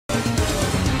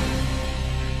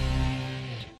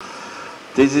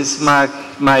This is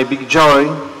my big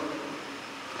joy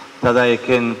that I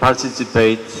can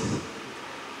participate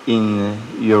in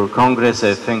your Congress.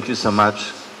 I thank you so much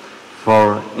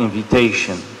for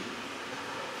invitation.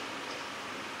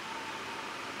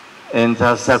 And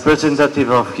as a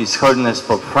representative of His Holiness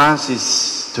Pope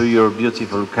Francis to your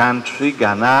beautiful country,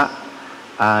 Ghana,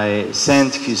 I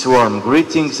send his warm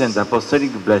greetings and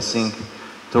apostolic blessing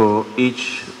to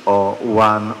each or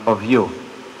one of you.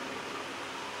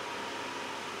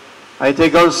 I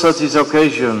take also this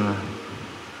occasion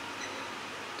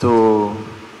to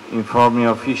inform you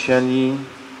officially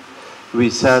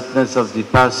with sadness of the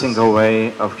passing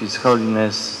away of His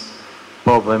Holiness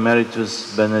Pope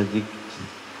Emeritus Benedict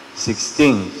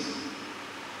XVI.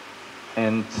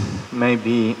 And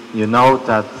maybe you know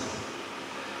that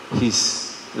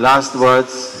his last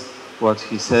words, what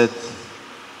he said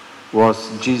was,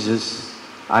 "Jesus,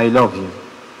 I love you."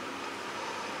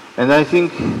 And I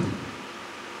think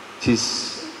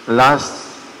these last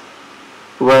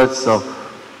words of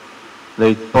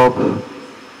late Pope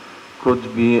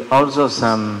could be also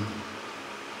some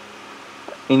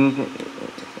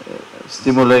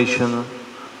stimulation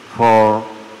for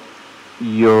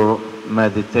your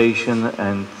meditation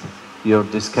and your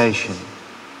discussion.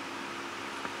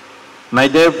 My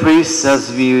dear priests,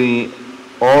 as we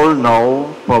all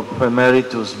know, Pope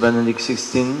Emeritus Benedict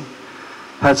XVI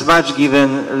has much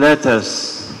given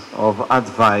letters of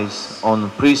advice on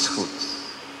priesthood.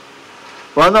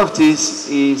 One of these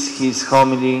is his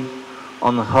homily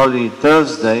on Holy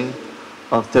Thursday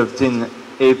of 13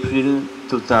 April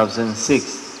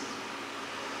 2006.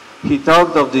 He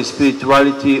talked of the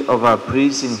spirituality of a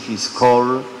priest in his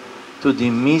call to the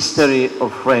mystery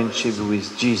of friendship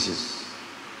with Jesus.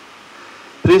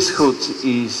 Priesthood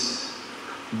is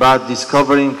but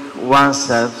discovering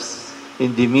oneself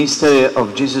in the mystery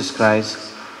of Jesus Christ,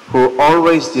 who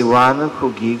always the one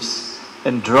who gives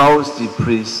and draws the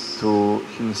priest to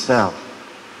himself.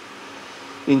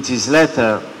 In this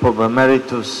letter, Pope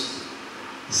Emeritus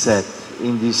said,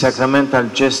 in the sacramental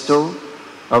gesture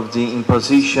of the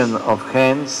imposition of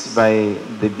hands by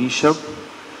the bishop,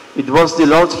 it was the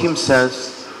Lord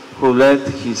himself who laid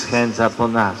his hands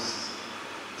upon us.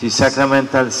 The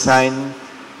sacramental sign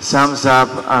sums up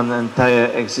an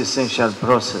entire existential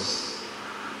process.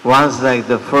 Once, like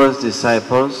the first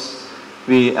disciples,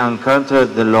 we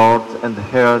encountered the Lord and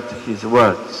heard his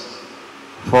words,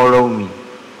 "Follow me."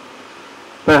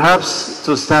 Perhaps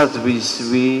to start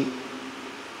with, we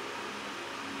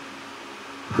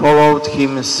followed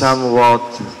him somewhat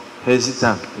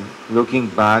hesitantly, looking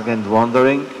back and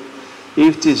wondering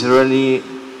if this really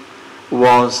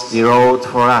was the road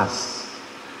for us.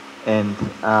 And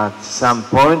at some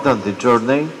point on the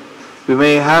journey, we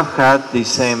may have had the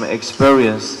same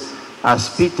experience as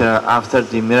Peter after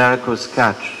the miraculous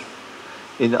catch.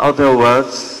 In other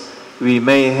words, we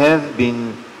may have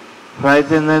been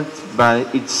frightened by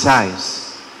its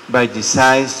size, by the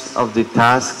size of the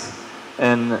task,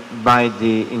 and by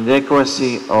the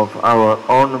inadequacy of our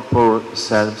own poor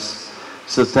selves,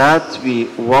 so that we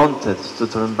wanted to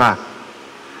turn back.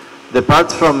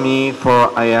 "Depart from me,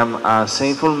 for I am a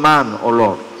sinful man, O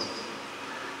Lord."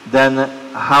 Then,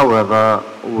 however,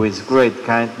 with great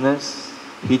kindness,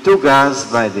 he took us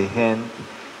by the hand,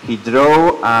 he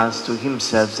drew us to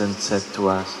himself and said to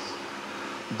us,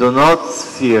 "Do not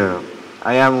fear,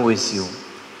 I am with you.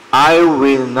 I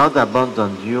will not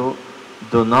abandon you.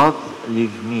 Do not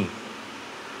leave me,"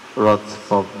 wrote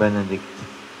Pope Benedict.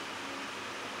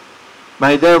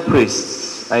 My dear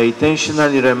priests, I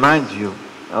intentionally remind you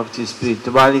of the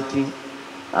spirituality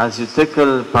as you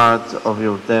tackle part of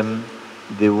your theme,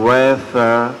 the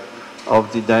welfare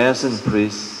of the diocesan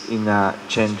priests in a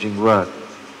changing world.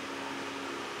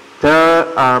 There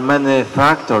are many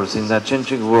factors in a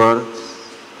changing world.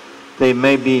 They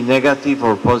may be negative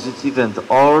or positive, and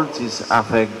all these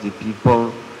affect the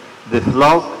people, the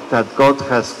flock that God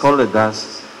has called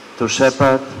us to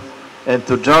shepherd and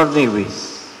to journey with.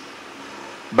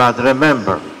 But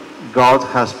remember, God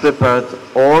has prepared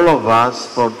all of us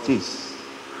for this.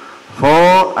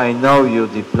 "For I know you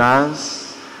the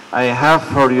plans I have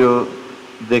for you,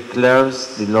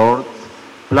 declares the Lord,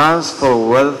 plans for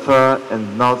welfare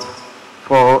and not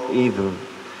for evil,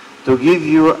 to give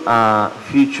you a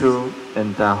future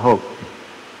and a hope."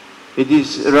 It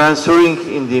is reassuring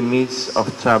in the midst of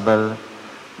trouble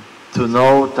to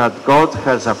know that God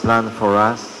has a plan for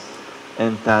us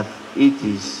and that it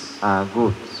is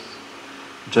good.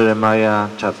 Jeremiah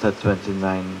chapter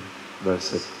 29,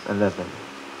 verse 11.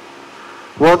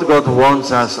 What God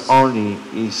wants us only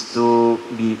is to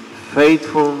be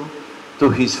faithful to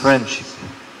his friendship.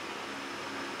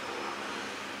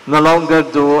 No longer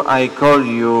do I call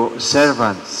you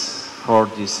servants, for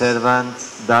the servant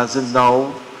doesn't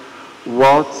know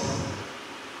what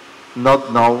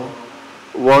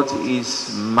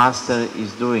his master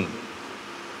is doing.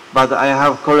 But I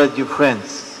have called you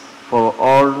friends, for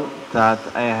all that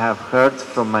I have heard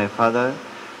from my Father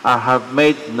I have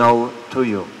made known to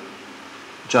you.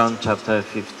 John chapter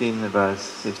 15, verse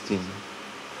 15.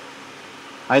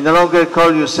 I no longer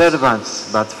call you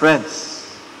servants, but friends.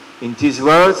 In these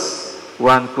words,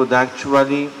 one could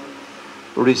actually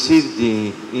receive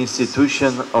the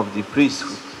institution of the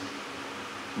priesthood.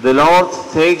 The Lord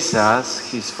takes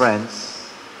us, his friends.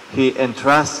 He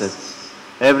entrusted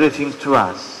everything to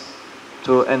us,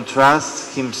 to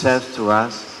entrust himself to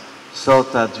us, so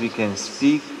that we can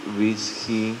speak with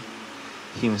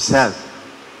himself.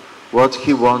 What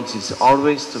he wants is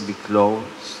always to be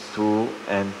close to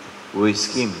and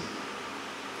with him.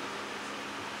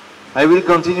 I will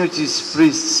continue this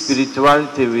priest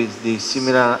spirituality with the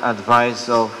similar advice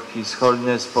of His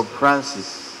Holiness Pope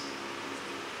Francis.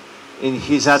 In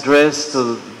his address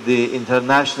to the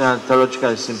International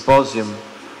Theological Symposium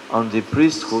on the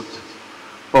priesthood,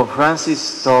 Pope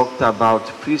Francis talked about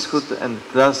priesthood and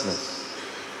closeness.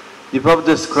 The Pope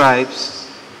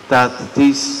describes that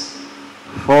these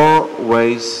four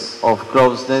ways of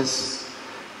closeness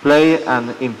play an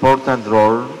important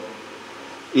role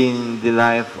in the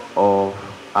life of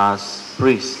us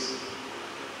priests.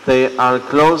 They are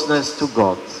closeness to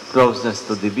God, closeness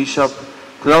to the bishop,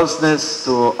 closeness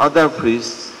to other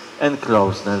priests, and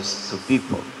closeness to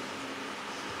people.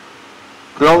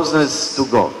 Closeness to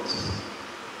God.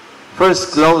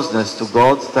 First, closeness to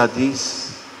God, that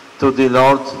is, to the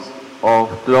Lord of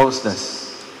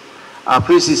closeness. A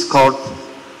priest is called,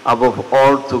 above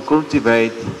all, to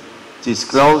cultivate this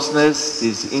closeness,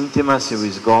 this intimacy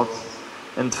with God,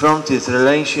 and from this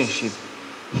relationship,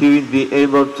 he will be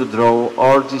able to draw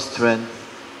all the strength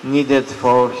needed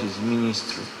for his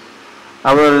ministry.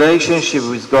 Our relationship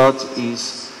with God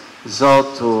is,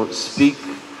 so to speak,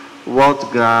 what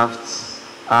grafts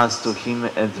us to him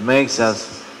and makes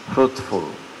us fruitful.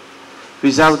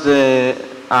 Without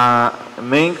a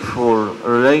meaningful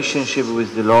relationship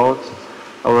with the Lord,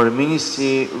 our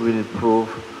ministry will prove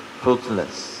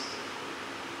fruitless.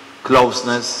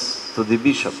 Closeness to the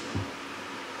bishop.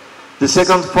 The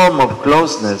second form of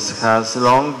closeness has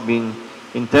long been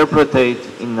interpreted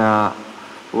in a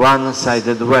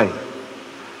one-sided way.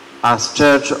 As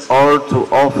church all too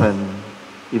often,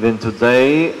 even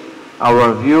today,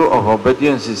 our view of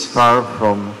obedience is far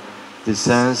from the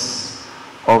sense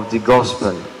of the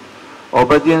gospel.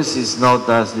 Obedience is not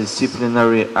a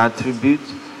disciplinary attribute,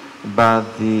 but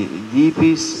the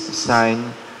deepest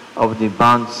sign of the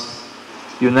bonds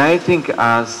uniting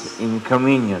us in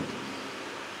communion.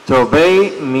 To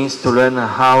obey means to learn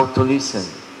how to listen,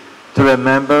 to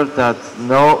remember that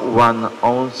no one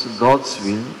owns God's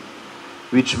will,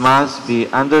 which must be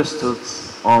understood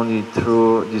only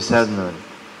through discernment.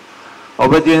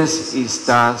 Obedience is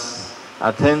thus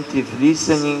attentive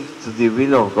listening to the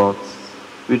will of God,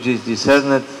 which is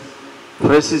discerned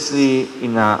precisely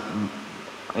in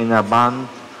a bond,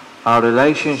 our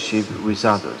relationship with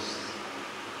others.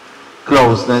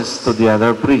 Closeness to the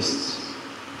other priests.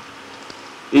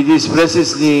 It is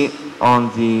precisely on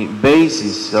the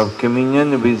basis of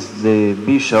communion with the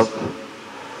bishop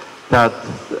that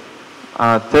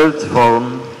a third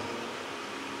form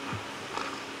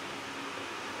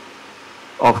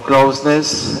of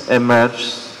closeness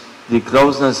emerges, the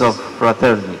closeness of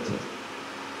fraternity.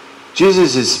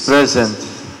 Jesus is present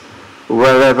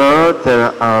wherever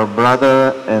there are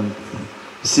brothers and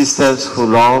sisters who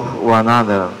love one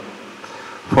another.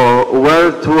 For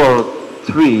where two or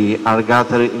three are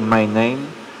gathered in my name,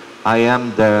 I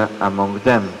am there among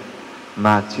them.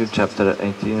 Matthew chapter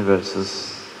 18,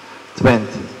 verses 20.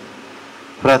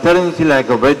 Fraternity, like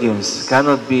obedience,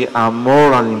 cannot be a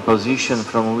moral imposition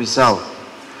from without.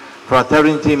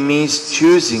 Fraternity means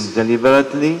choosing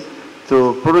deliberately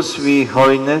to pursue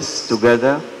holiness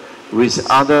together with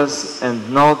others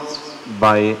and not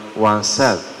by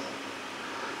oneself.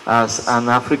 As an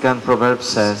African proverb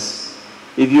says,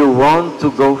 if you want to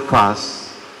go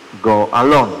fast, go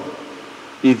alone.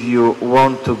 If you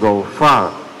want to go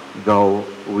far, go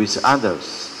with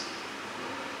others.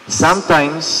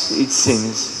 Sometimes it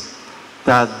seems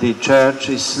that the church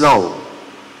is slow,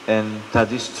 and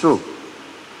that is true.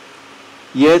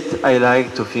 Yet I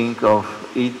like to think of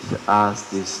it as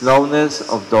the slowness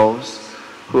of those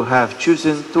who have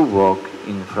chosen to walk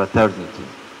in fraternity.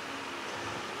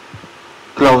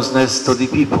 Closeness to the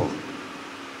people.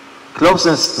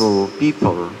 Closeness to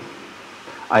people.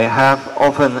 I have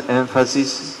often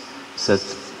emphasized, said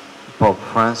Pope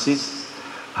Francis,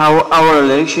 how our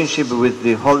relationship with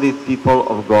the holy people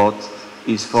of God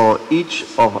is for each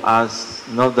of us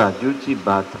not a duty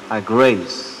but a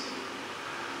grace.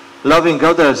 Loving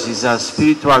others is a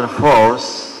spiritual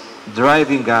force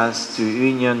driving us to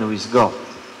union with God.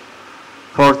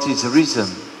 For this reason,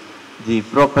 the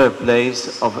proper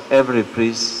place of every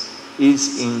priest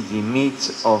is in the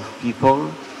midst of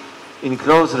people, in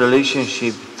close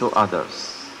relationship to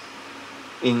others.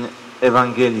 In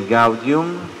Evangelii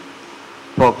Gaudium,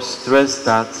 Pope stressed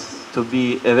that to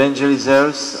be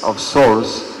evangelizers of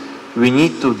souls, we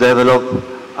need to develop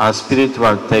a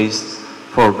spiritual taste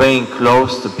for being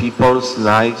close to people's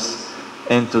lives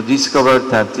and to discover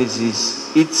that this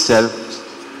is itself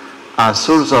a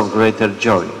source of greater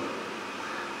joy.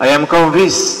 I am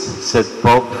convinced, said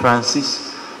Pope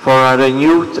Francis, for a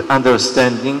renewed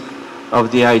understanding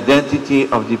of the identity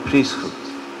of the priesthood.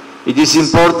 It is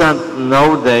important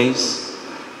nowadays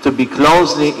to be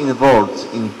closely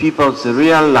involved in people's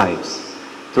real lives,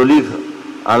 to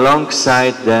live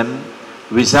alongside them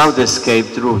without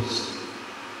escaped routes.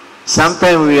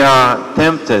 Sometimes we are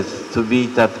tempted to be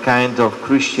that kind of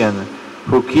Christian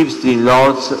who keeps the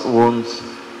Lord's wounds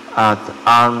at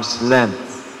arm's length.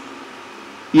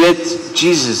 Yet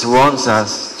Jesus wants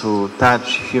us to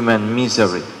touch human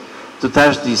misery, to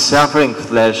touch the suffering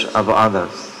flesh of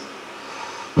others.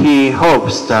 He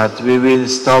hopes that we will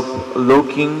stop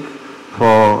looking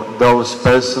for those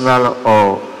personal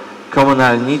or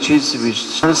communal niches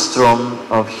which are storm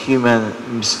of human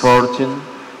misfortune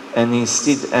and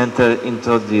instead enter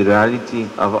into the reality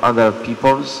of other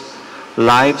people's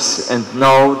lives and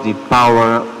know the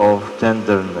power of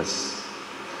tenderness.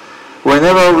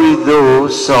 Whenever we do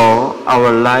so,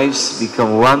 our lives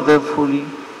become wonderfully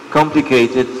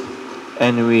complicated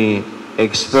and we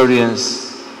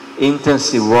experience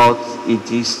intensely what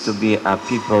it is to be a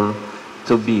people,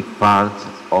 to be part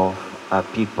of a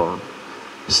people,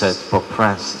 said Pope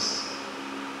Francis.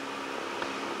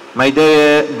 My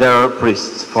dear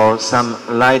priests, for some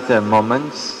lighter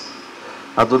moments,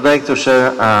 I would like to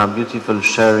share a beautiful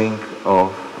sharing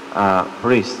of a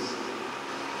priest.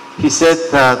 He said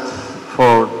that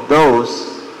for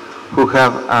those who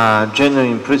have a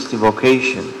genuine priestly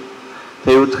vocation,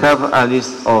 they would have a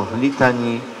list of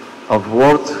litany of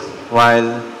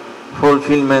worthwhile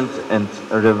fulfillment and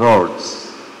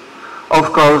rewards.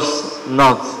 Of course,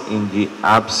 not in the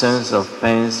absence of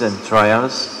pains and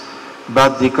trials,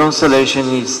 but the consolation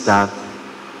is that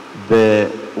the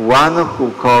one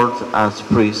who called us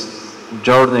priests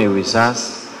journey with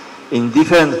us in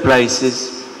different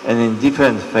places and in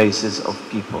different phases of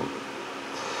people.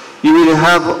 You will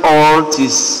have all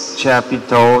these happy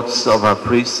thoughts of a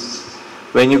priest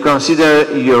when you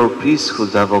consider your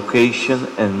priesthood a vocation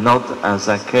and not as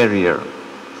a career.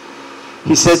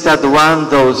 He said that one of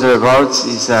those rewards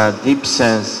is a deep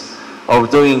sense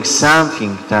of doing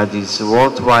something that is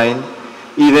worthwhile,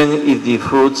 even if the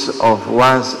fruits of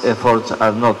one's efforts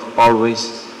are not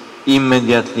always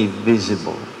immediately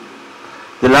visible.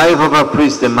 The life of a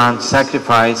priest demands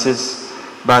sacrifices,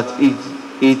 but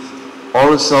it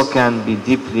also can be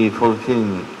deeply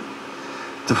fulfilling.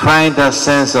 To find a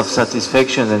sense of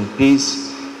satisfaction and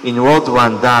peace in what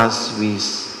one does with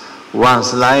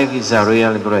one's life is a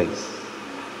real grace.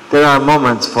 There are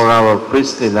moments for our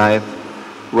priestly life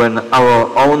when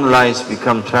our own lives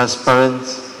become transparent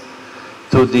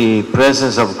to the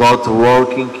presence of God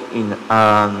working in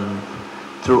and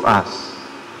through us.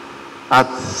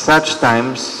 At such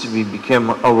times, we become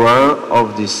aware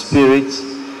of the Spirit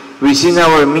within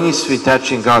our ministry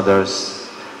touching others,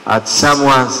 at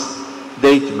someone's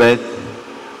deathbed,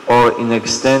 or in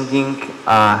extending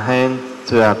a hand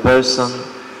to a person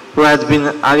who had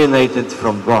been alienated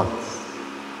from God.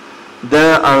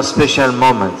 There are special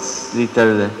moments,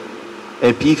 little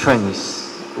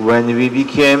epiphanies, when we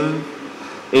became,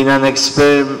 in an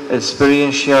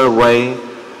experiential way,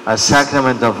 a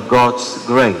sacrament of God's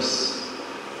grace.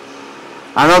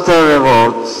 Another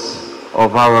reward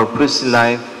of our priestly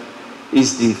life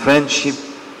is the friendship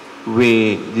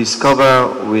we discover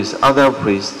with other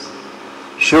priests.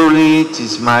 Surely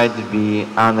this might be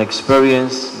an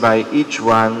experience by each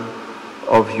one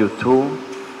of you too,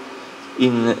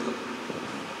 in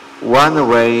one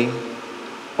way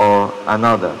or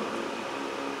another.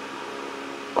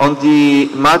 On the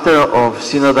matter of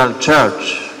synodal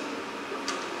church,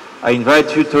 I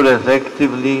invite you to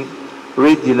reflectively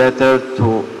read the letter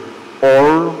to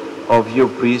all of you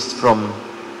priests from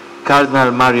Cardinal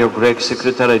Mario Grech,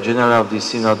 Secretary General of the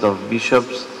Synod of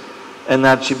Bishops, and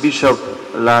Archbishop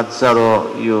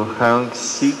Lazaro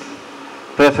Juchański,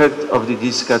 Prefect of the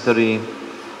Dicastery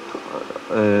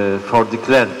for the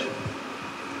Clergy.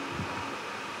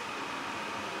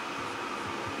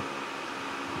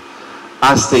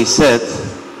 As they said,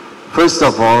 first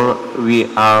of all,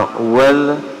 we are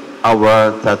well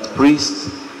aware that priests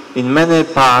in many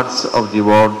parts of the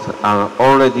world are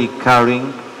already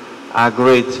carrying a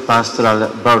great pastoral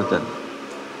burden.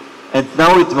 And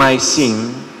now it might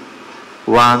seem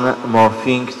one more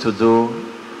thing to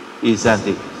do, isn't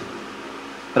it?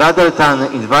 Rather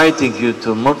than inviting you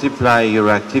to multiply your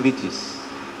activities,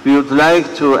 we would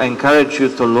like to encourage you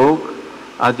to look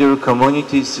at your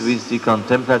communities with the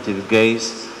contemplative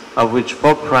gaze of which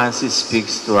Pope Francis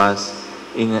speaks to us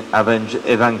in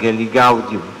Evangelii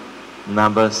Gaudium,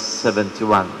 number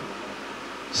 71,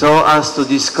 so as to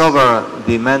discover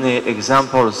the many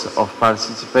examples of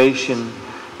participation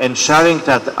and sharing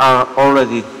that are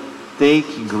already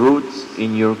taking root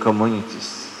in your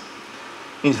communities.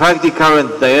 In fact, the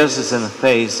current diocesan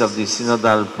phase of the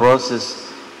synodal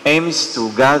process aims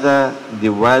to gather the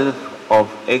wealth of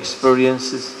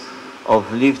experiences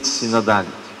of lived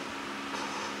synodality.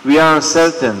 We are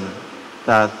certain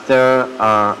that there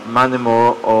are many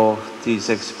more of these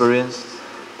experiences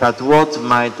than what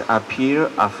might appear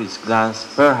at first glance,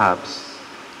 perhaps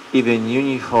even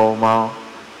uniform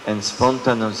and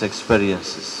spontaneous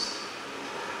experiences.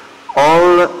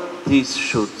 All these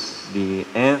should be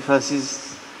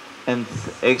emphasized and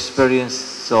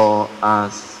experienced so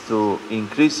as to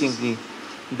increasingly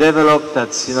develop that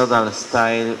synodal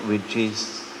style which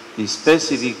is the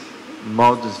specific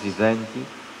modus vivendi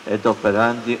et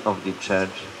operandi of the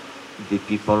Church, the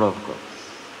people of God.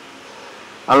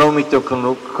 Allow me to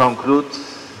conclude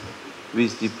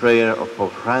with the prayer of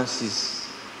Pope Francis.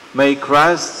 May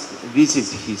Christ visit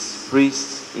his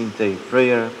priests in their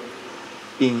prayer,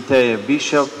 in their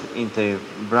bishop, in their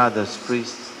brothers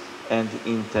priests, and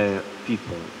in their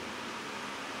people.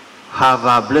 Have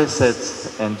a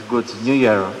blessed and good New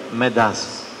Year. Med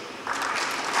us.